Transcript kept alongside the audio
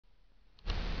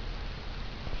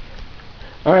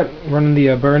Alright, running the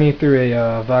Burny through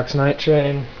a Vox Night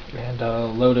Train, and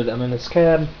loaded M in its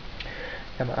cab.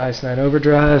 Got my Ice 9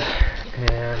 overdrive,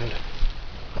 and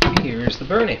here's the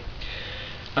Burny.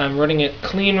 I'm running it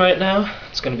clean right now.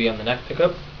 It's going to be on the neck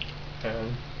pickup.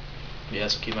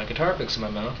 Yes, keep my guitar picks in my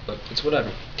mouth, but it's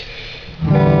whatever.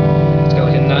 It's got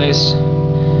like a nice,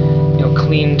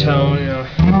 clean tone,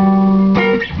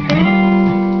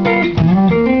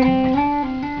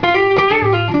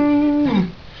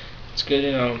 It's good,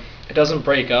 it doesn't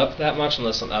break up that much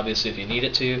unless, obviously, if you need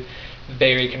it to.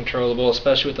 Very controllable,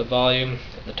 especially with the volume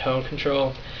and the tone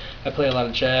control. I play a lot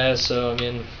of jazz, so,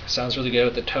 it sounds really good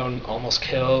with the tone almost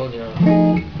killed,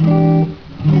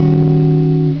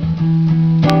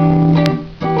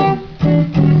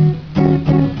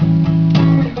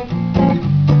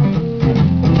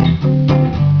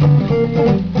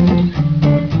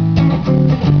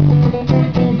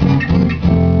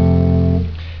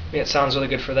 It sounds really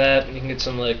good for that. You can get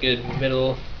some good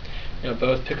middle,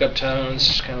 both pickup tones,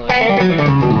 just kind of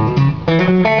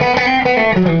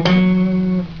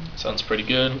sounds pretty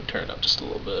good. Turn it up just a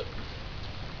little bit.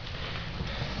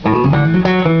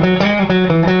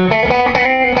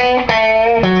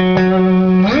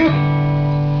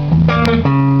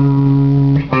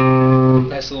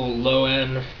 Nice little low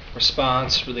end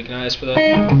response, really nice for that.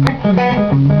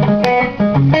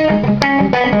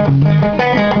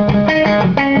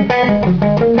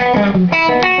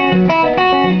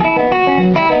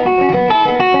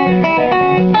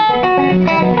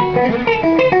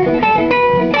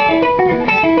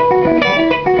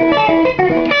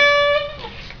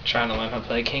 Trying to learn how to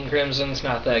play King Crimson's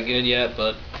not that good yet,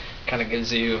 but kind of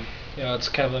gives you, it's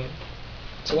kind of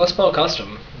it's a Les Paul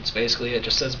custom. It's basically, it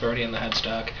just says Burny on the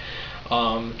headstock.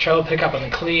 Treble pickup on the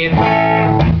clean.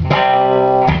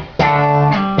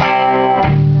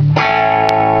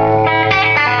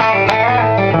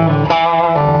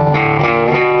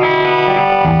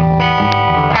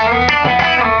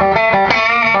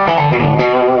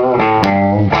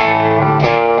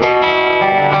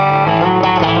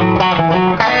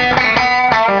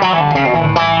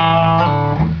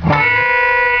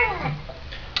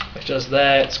 Does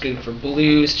that. It's good for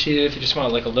blues too. If you just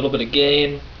want a little bit of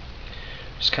gain,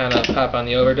 just kind of pop on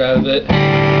the overdrive a bit.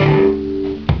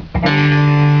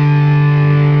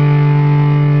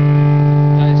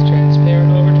 Nice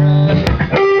transparent overdrive.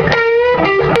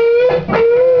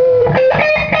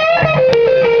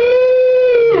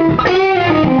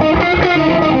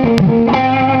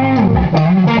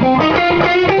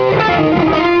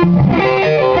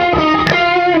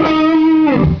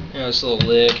 Just a little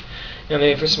lick.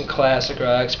 Maybe for some classic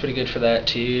rock, it's pretty good for that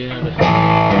too.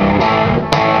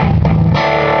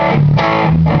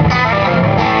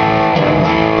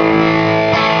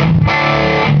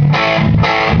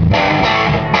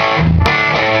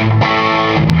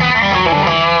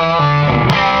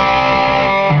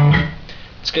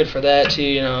 It's good for that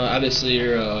too. Obviously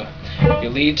your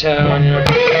lead tone.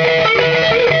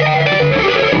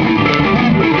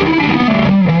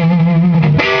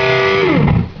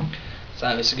 It's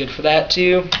obviously good for that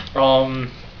too.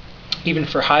 Even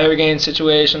for higher gain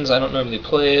situations, I don't normally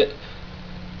play it,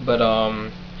 but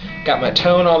got my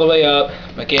tone all the way up,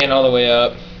 my gain all the way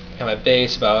up, got my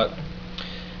bass about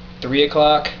 3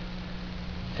 o'clock,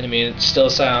 and it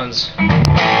still sounds.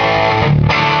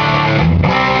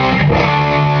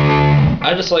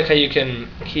 I just like how you can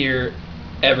hear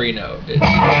every note.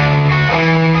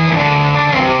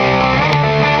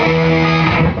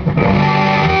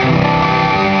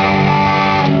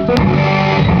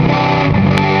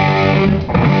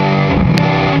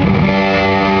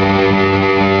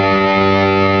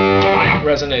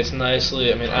 Resonates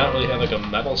nicely. I don't really have a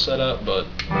metal setup, but